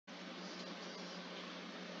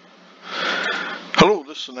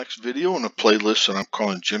This is the next video in a playlist that I'm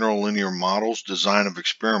calling General Linear Models, Design of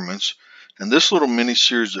Experiments. And this little mini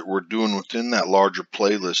series that we're doing within that larger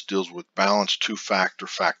playlist deals with balanced two-factor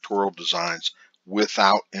factorial designs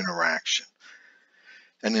without interaction.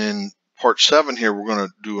 And in part 7 here, we're going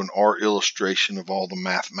to do an R illustration of all the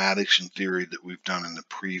mathematics and theory that we've done in the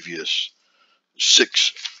previous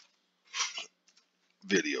 6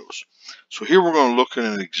 videos. So here we're going to look at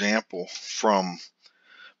an example from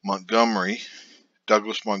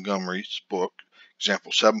Douglas Montgomery's book,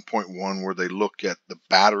 example 7.1, where they look at the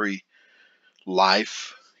battery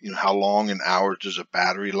life, how long in hours does a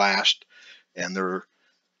battery last, and they're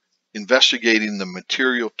investigating the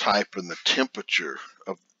material type and the temperature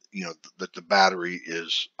of, that the battery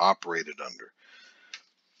is operated under.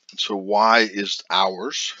 And so Y is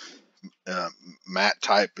hours, mat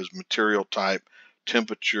type is material type,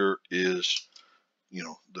 temperature is,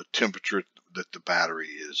 the temperature that the battery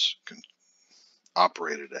is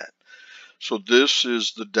operated at. So this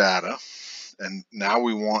is the data, and now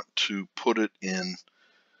we want to put it in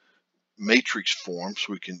matrix form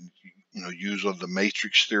so we can use the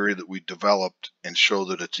matrix theory that we developed and show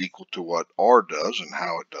that it's equal to what R does and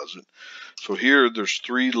how it does it. So here there's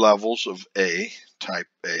 3 levels of A, type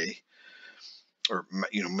A, or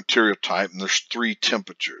material type, and there's 3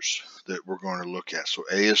 temperatures that we're going to look at. So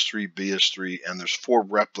A is 3, B is 3, and there's 4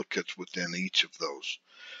 replicates within each of those.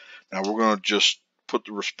 Now we're going to just put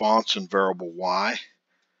the response in variable Y.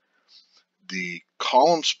 The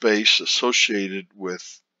column space associated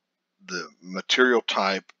with the material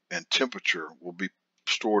type and temperature will be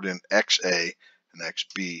stored in XA and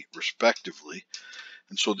XB respectively.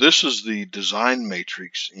 And so this is the design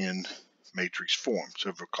matrix in matrix form.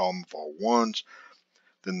 So if a column of all ones,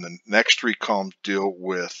 then the next 3 columns deal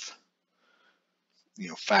with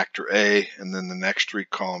factor A, and then the next 3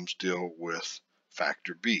 columns deal with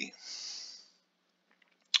factor B.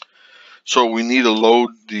 So we need to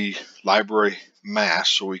load the library mass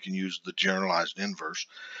so we can use the generalized inverse.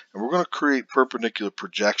 And we're going to create perpendicular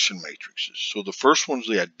projection matrices. So the first one's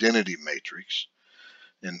the identity matrix.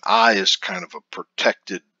 And I is kind of a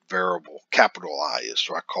protected variable. Capital I is,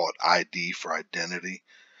 so I call it ID for identity.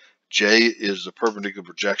 J is the perpendicular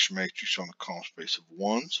projection matrix on the column space of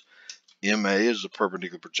 1s. MA is the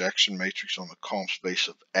perpendicular projection matrix on the column space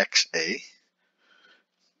of XA.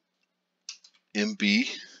 MB,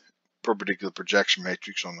 perpendicular projection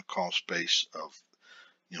matrix on the column space of,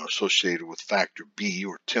 associated with factor B,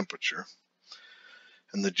 or temperature.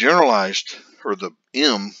 And the generalized, or the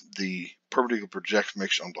M, the perpendicular projection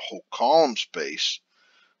matrix on the whole column space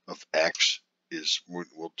of X is,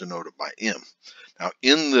 we'll denote it by M. Now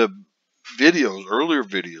in the earlier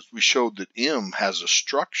videos, we showed that M has a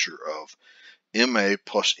structure of MA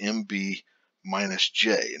plus MB minus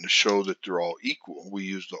J, and to show that they're all equal, we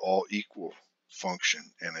use the all equal function,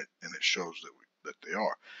 and it shows that they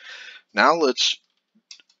are. Now let's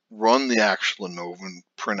run the actual ANOVA and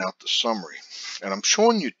print out the summary. And I'm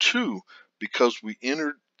showing you 2 because we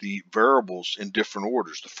entered the variables in different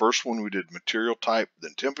orders. The first one we did material type,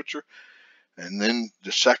 then temperature, and then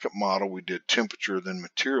the second model we did temperature, then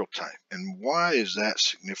material type. And why is that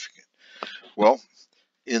significant? Well,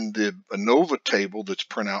 in the ANOVA table that's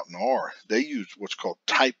printed out in R, they use what's called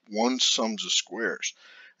type 1 sums of squares.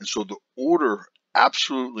 And so the order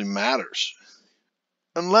absolutely matters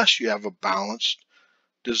unless you have a balanced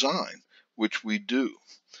design, which we do.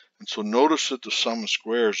 And so notice that the sum of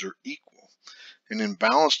squares are equal. And in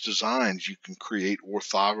balanced designs, you can create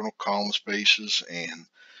orthogonal column spaces, and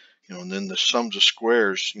and then the sums of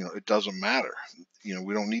squares, it doesn't matter.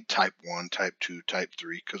 We don't need type 1, type 2, type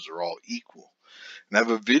 3 because they're all equal. And I have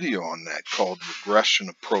a video on that called Regression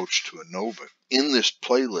Approach to ANOVA in this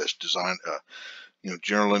playlist, design,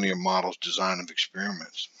 General Linear Models, Design of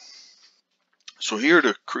Experiments. So here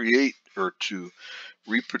to create or to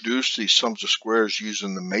reproduce these sums of squares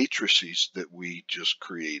using the matrices that we just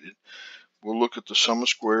created, we'll look at the sum of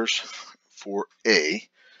squares for A,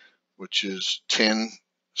 which is 10,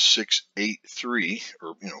 6, 8, 3,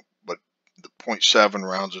 or but the 0.7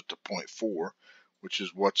 rounds it to 0.4, which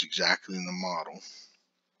is what's exactly in the model.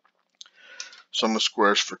 Sum of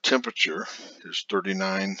squares for temperature is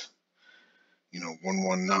 39,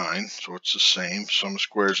 119, so it's the same. Sum of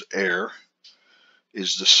squares air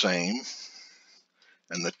is the same,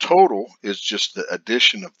 and the total is just the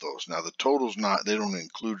addition of those. Now the total's not, they don't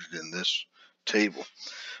include it in this table,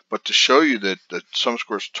 but to show you that the sum of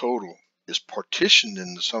squares total is partitioned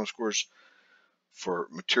in the sum of squares for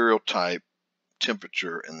material type,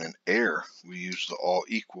 temperature, and then air, we use the all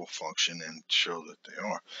equal function and show that they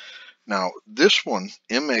are. Now this one,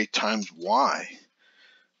 MA times Y,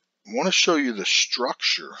 I want to show you the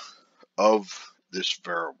structure of this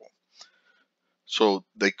variable. So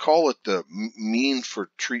they call it the mean for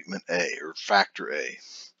treatment A, or factor A.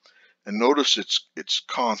 And notice it's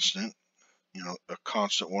constant, a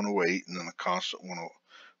constant 108 and then a constant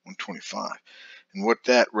 125. And what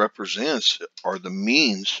that represents are the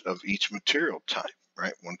means of each material type,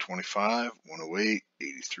 right? 125, 108,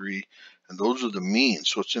 83, and those are the means.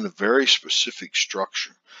 So it's in a very specific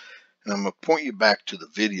structure. And I'm going to point you back to the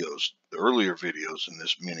videos, the earlier videos in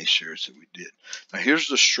this mini series that we did. Now here's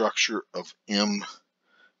the structure of M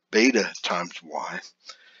beta times Y.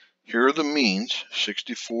 Here are the means.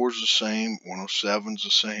 64 is the same, 107 is the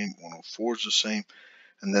same, 104 is the same,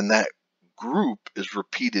 and then that group is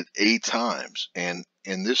repeated A times. And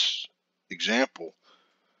in this example,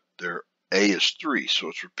 there A is 3, so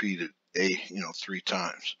it's repeated A, 3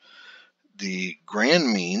 times. The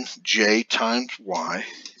grand mean, J times Y,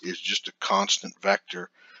 is just a constant vector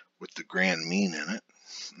with the grand mean in it,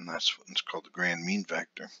 and that's what's called the grand mean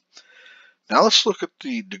vector. Now let's look at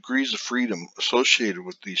the degrees of freedom associated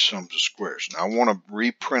with these sums of squares. Now I want to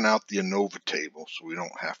reprint out the ANOVA table so we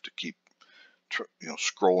don't have to keep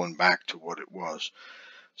scrolling back to what it was.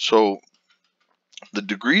 So the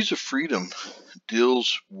degrees of freedom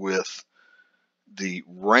deals with the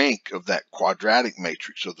rank of that quadratic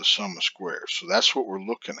matrix of the sum of squares. So that's what we're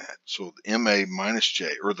looking at. So the MA minus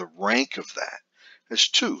J, or the rank of that, is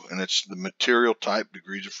 2, and it's the material type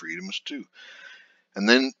degrees of freedom is 2. And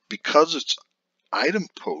then because it's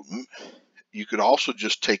idempotent, you could also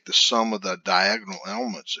just take the sum of the diagonal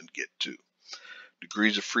elements and get 2.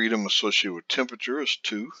 Degrees of freedom associated with temperature is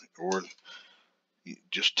 2, or you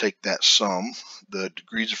just take that sum. The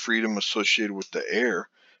degrees of freedom associated with the air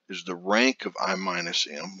is the rank of I minus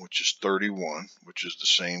M, which is 31, which is the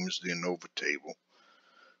same as the ANOVA table,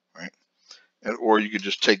 right? Or you could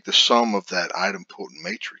just take the sum of that idempotent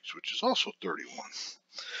matrix, which is also 31.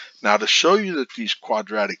 Now, to show you that these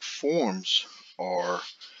quadratic forms are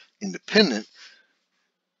independent,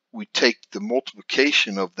 we take the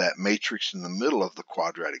multiplication of that matrix in the middle of the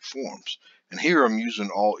quadratic forms. And here I'm using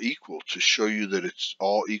all equal to show you that it's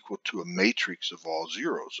all equal to a matrix of all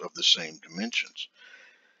zeros of the same dimensions.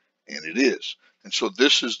 And it is. And so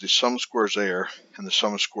this is the sum of squares air and the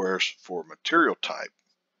sum of squares for material type.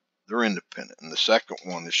 They're independent. And the second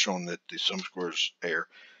one is showing that the sum of squares air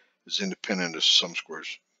is independent of sum of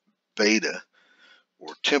squares beta,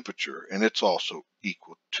 or temperature, and it's also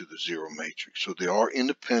equal to the zero matrix. So they are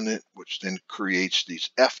independent, which then creates these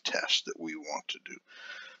F tests that we want to do.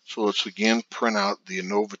 So let's again print out the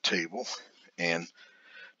ANOVA table, and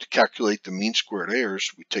to calculate the mean squared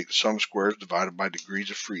errors, we take the sum of squares divided by degrees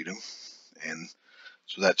of freedom, and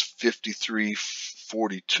so that's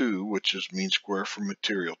 5342, which is mean square for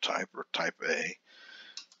material type, or type A.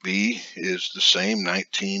 B is the same,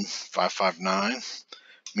 19559.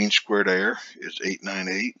 Mean squared error is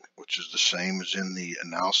 898, which is the same as in the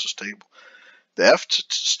analysis table. The F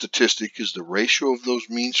statistic is the ratio of those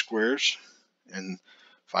mean squares, and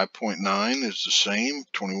 5.9 is the same.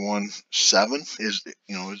 21.7 is the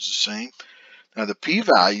same. Now the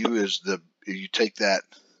p-value is you take that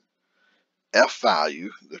F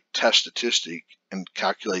value, the test statistic, and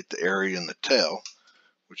calculate the area in the tail,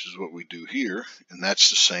 which is what we do here, and that's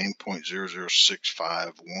the same,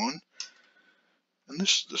 0.00651. And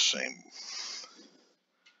this is the same.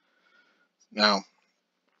 Now,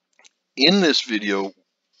 in this video,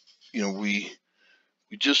 we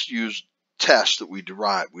just used tests that we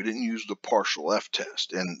derived. We didn't use the partial F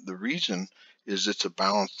test. And the reason is it's a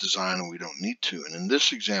balanced design and we don't need to. And in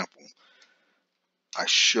this example, I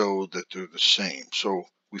show that they're the same. So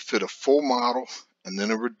we fit a full model and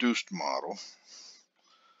then a reduced model.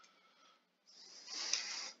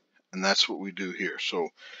 And that's what we do here. So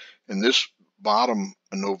in this bottom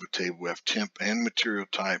ANOVA table, we have temp and material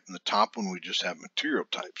type. In the top one, we just have material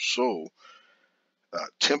type. So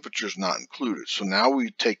temperature is not included. So now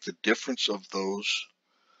we take the difference of those,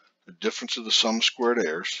 the difference of the sum of squared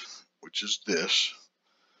errors, which is this,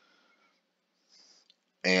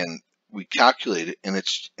 and we calculate it, and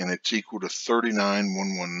it's equal to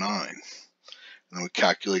 39,119. And then we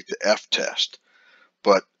calculate the F test.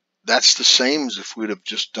 But that's the same as if we'd have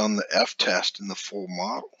just done the F test in the full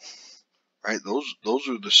model, right? Those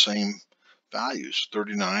are the same values,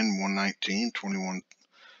 39,119,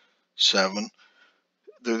 21,7.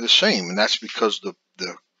 They're the same, and that's because the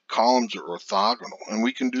columns are orthogonal. And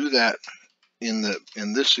we can do that in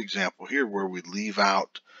this example here, where we leave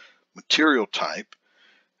out material type,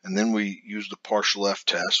 and then we use the partial F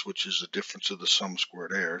test, which is the difference of the sum of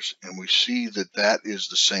squared errors, and we see that that is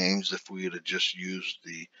the same as if we had just used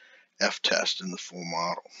the F test in the full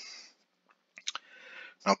model.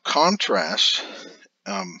 Now contrast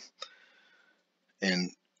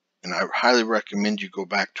And I highly recommend you go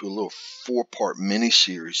back to a little 4-part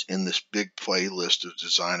mini-series in this big playlist of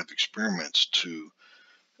design of experiments to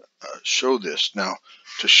show this. Now,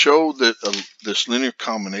 to show that this linear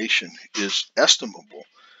combination is estimable,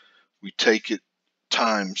 we take it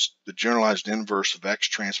times the generalized inverse of x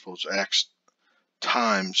transpose x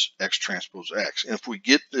times x transpose x. And if we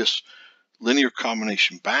get this linear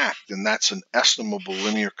combination back, then that's an estimable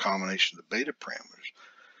linear combination of the beta parameters.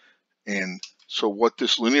 And so what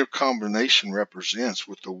this linear combination represents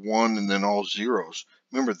with the 1 and then all zeros,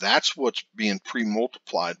 remember that's what's being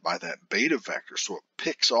pre-multiplied by that beta vector. So it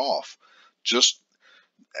picks off just,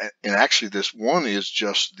 and actually this 1 is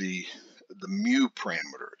just the mu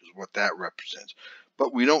parameter is what that represents.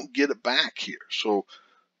 But we don't get it back here. So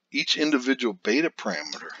each individual beta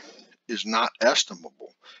parameter is not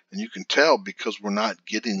estimable. And you can tell because we're not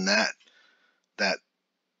getting that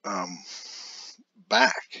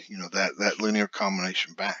back, that linear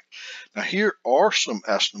combination back. Now here are some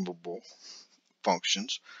estimable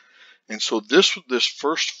functions, and so this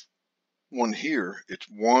first one here, it's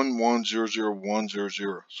 1 1 0 0 1 0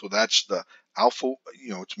 0. So that's the alpha,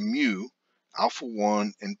 it's mu, alpha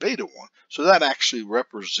 1 and beta 1. So that actually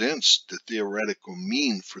represents the theoretical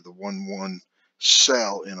mean for the 1 1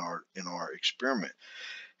 cell in our experiment.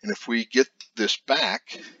 And if we get this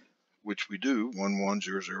back, which we do, 1 1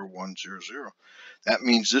 0 0 1 0 0, that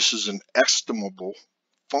means this is an estimable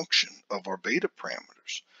function of our beta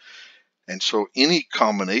parameters. And so any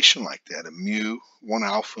combination like that, a mu, 1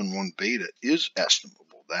 alpha and 1 beta, is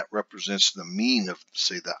estimable. That represents the mean of,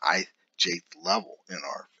 say, the ijth level in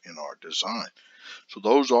our design. So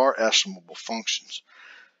those are estimable functions.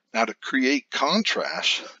 Now to create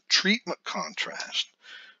contrast, treatment contrast,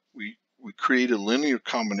 we create a linear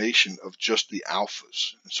combination of just the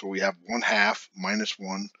alphas. And so we have 1/2 minus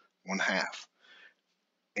 1 1/2.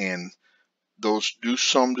 And those do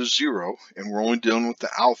sum to 0, and we're only dealing with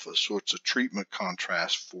the alpha, so it's a treatment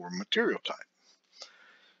contrast for material type.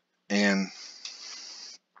 And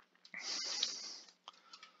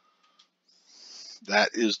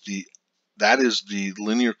that is the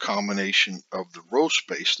linear combination of the row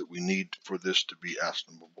space that we need for this to be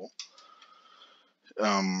estimable.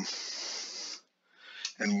 And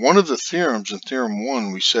one of the theorems in theorem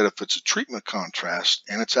 1, we said if it's a treatment contrast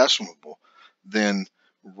and it's estimable, then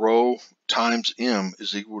rho times m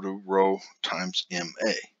is equal to rho times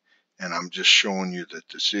ma. And I'm just showing you that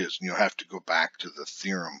this is. And you'll have to go back to the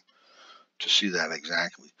theorem to see that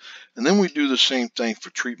exactly. And then we do the same thing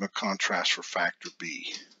for treatment contrast for factor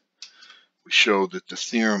B. We show that the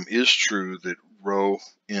theorem is true that rho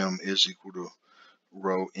m is equal to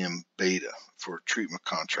rho m beta for treatment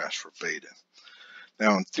contrast for beta.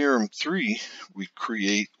 Now in theorem 3, we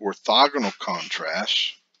create orthogonal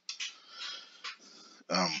contrasts,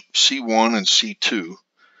 C1 and C2.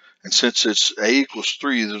 And since it's A equals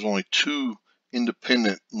 3, there's only 2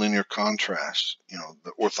 independent linear contrasts,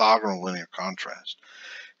 the orthogonal linear contrast.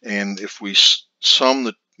 And if we sum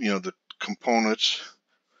the components,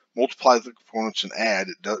 multiply the components and add,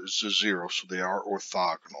 it does a 0, so they are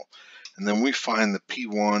orthogonal. And then we find the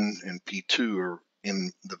P1 and P2 are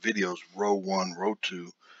in the videos rho 1, rho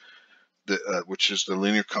 2, which is the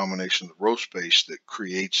linear combination of the row space that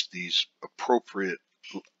creates these appropriate,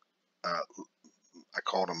 I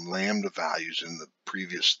called them lambda values in the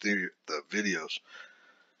previous videos.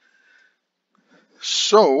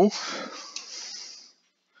 So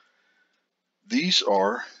these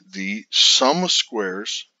are the sum of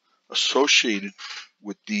squares associated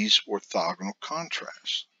with these orthogonal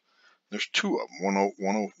contrasts. There's 2 of them,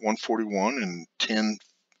 141 and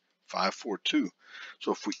 10,542.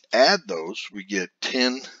 So if we add those, we get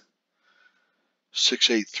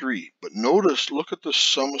 10,683. But notice, look at the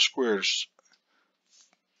sum of squares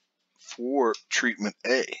for treatment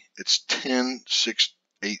A. It's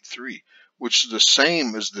 10,683, which is the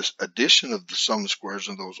same as this addition of the sum of squares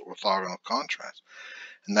of those orthogonal contrasts.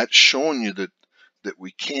 And that's showing you that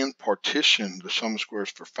we can partition the sum of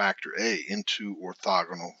squares for factor A into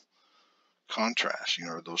orthogonal contrasts,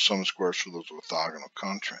 those sum of squares for those orthogonal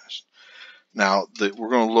contrasts. Now we're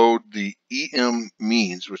going to load the EM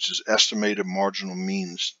means, which is estimated marginal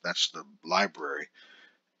means. That's the library.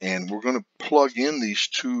 And we're going to plug in these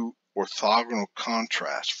 2 orthogonal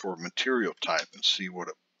contrasts for material type and see what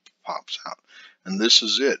it pops out. And this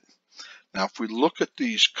is it. Now if we look at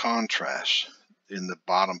these contrasts in the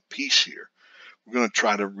bottom piece here, we're going to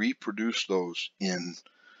try to reproduce those in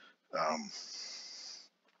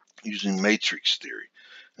using matrix theory.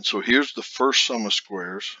 And so here's the first sum of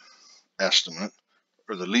squares estimate,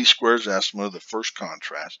 or the least squares estimate of the first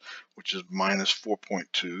contrast, which is minus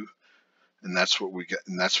 4.2, and that's what we get,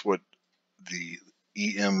 and that's what the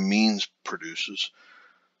EM means produces.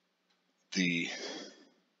 You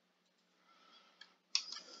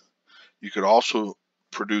could also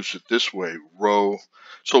produce it this way, row.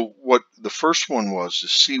 So what the first one was,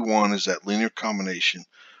 is C1 is that linear combination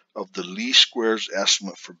of the least squares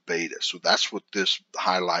estimate for beta. So that's what this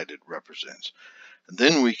highlighted represents. And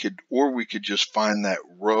then we could just find that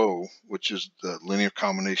row, which is the linear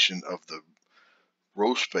combination of the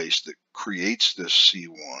row space that creates this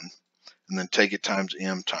C1, and then take it times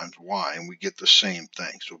M times Y, and we get the same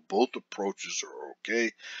thing. So both approaches are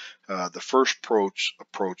okay. The first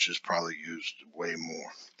approach is probably used way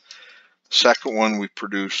more. The second one, we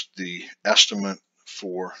produced the estimate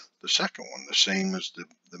for the second one, the same as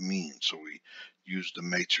the mean. So we used the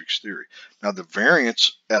matrix theory. Now the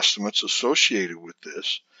variance estimates associated with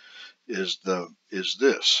this is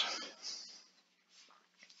this.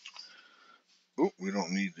 Oh, we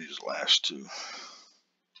don't need these last two.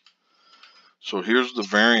 So here's the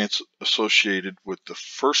variance associated with the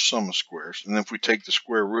first sum of squares. And if we take the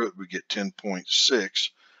square root, we get 10.6,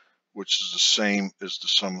 which is the same as the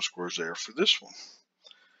sum of squares there for this one.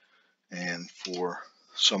 And for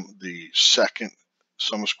the second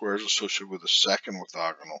sum of squares associated with the second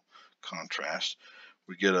orthogonal contrast,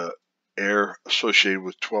 we get a error associated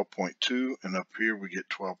with 12.2, and up here we get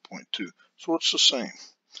 12.2. So it's the same.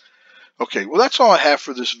 Okay, well, that's all I have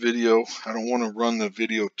for this video. I don't want to run the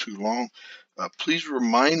video too long. Please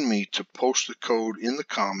remind me to post the code in the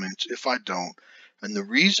comments if I don't. And the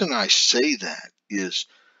reason I say that is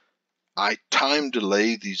I time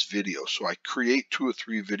delay these videos. So I create 2 or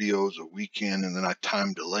 3 videos a weekend, and then I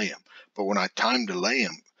time delay them. But when I time delay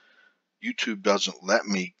them, YouTube doesn't let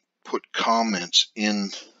me put comments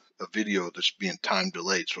in a video that's being time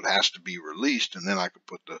delayed. So it has to be released, and then I can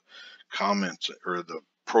put the comments or the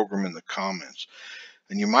program in the comments.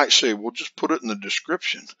 And you might say, well, just put it in the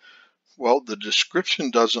description. Well, the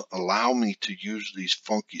description doesn't allow me to use these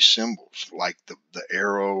funky symbols like the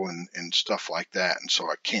arrow and stuff like that, and so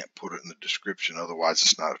I can't put it in the description. Otherwise,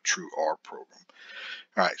 it's not a true R program.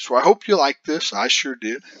 All right, so I hope you like this. I sure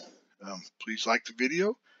did. Please like the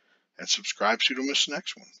video and subscribe so you don't miss the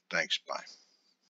next one. Thanks. Bye.